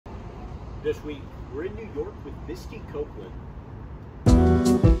This week, we're in New York with Misty Copeland.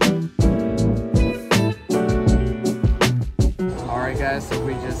 Alright guys, so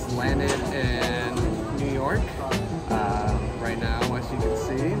we just landed in New York. Right now, as you can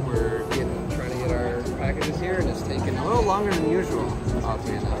see, we're trying to get our packages here, and it's taking a little longer than usual,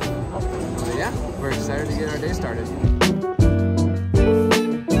 oddly enough. But yeah, we're excited to get our day started.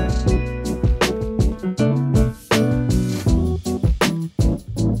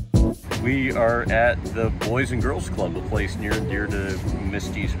 We are at the Boys and Girls Club, a place near and dear to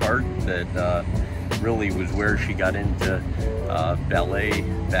Misty's heart that really was where she got into ballet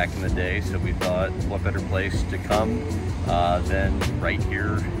back in the day. So we thought, what better place to come than right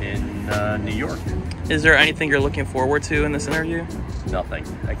here in New York. Is there anything you're looking forward to in this interview? Nothing.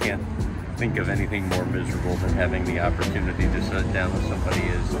 I can't think of anything more miserable than having the opportunity to sit down with somebody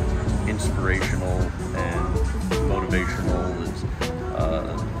as inspirational and motivational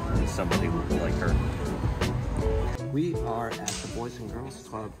as somebody like her. We are at the Boys and Girls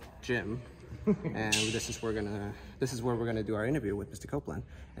Club gym, and this is where we're gonna do our interview with Misty Copeland.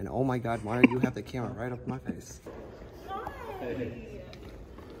 And oh my God, why don't you have the camera right up my face? Hi. Hey.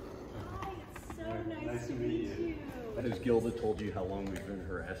 Hi, it's so nice to meet you. Has Gilda told you how long we've been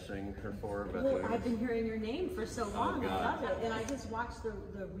harassing her for? Well, I've been hearing your name for so long. Oh, I love it. And I just watched the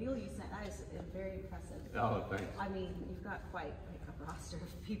reel you sent. That is very impressive. Oh, thanks. I mean, you've got quite a roster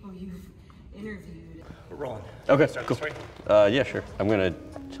of people you've interviewed. We're rolling. Okay, cool. Yeah, sure. I'm gonna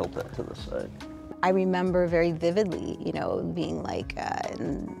tilt that to the side. I remember very vividly, you know, being like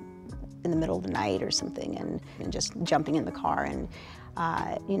in the middle of the night or something, and just jumping in the car, and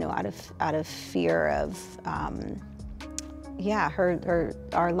you know, out of fear of yeah,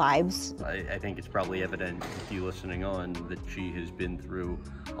 our lives. I think it's probably evident to you listening on that she has been through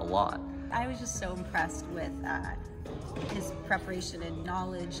a lot. I was just so impressed with his preparation and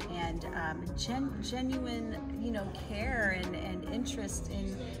knowledge and genuine, you know, care and interest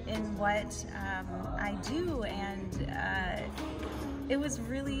in what I do, and it was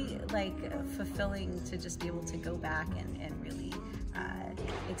really like fulfilling to just be able to go back and really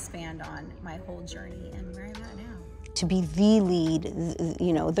expand on my whole journey and where I'm at now. To be the lead,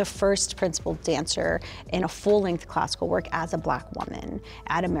 you know, the first principal dancer in a full-length classical work as a Black woman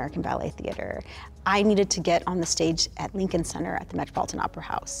at American Ballet Theater, I needed to get on the stage at Lincoln Center at the Metropolitan Opera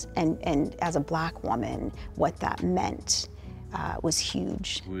House. And as a Black woman, what that meant was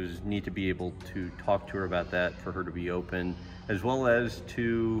huge. It was neat to be able to talk to her about that, for her to be open, as well as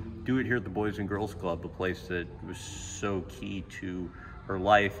to do it here at the Boys and Girls Club, a place that was so key to her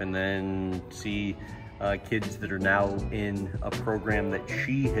life, and then see kids that are now in a program that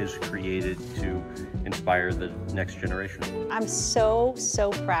she has created to inspire the next generation. I'm so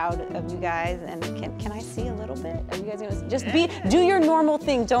proud of you guys, and can I see a little bit? Are you guys gonna just do your normal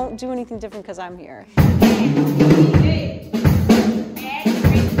thing? Don't do anything different because I'm here.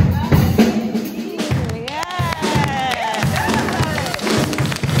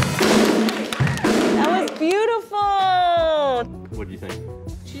 That was beautiful. What do you think?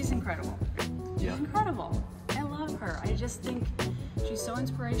 She's incredible. Yeah. Incredible. I love her. I just think she's so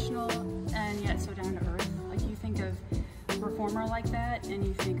inspirational and yet so down to earth. Like, you think of a performer like that and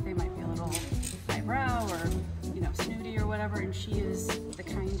you think they might be a little highbrow or, you know, snooty or whatever, and she is the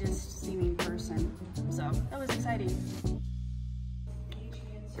kindest seeming person. So that was exciting.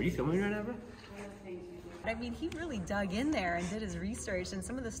 Are you filming right now, bro? I mean, he really dug in there and did his research, and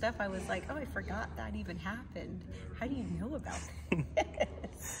some of the stuff I was like, oh, I forgot that even happened. How do you know about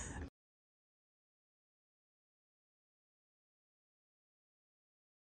this?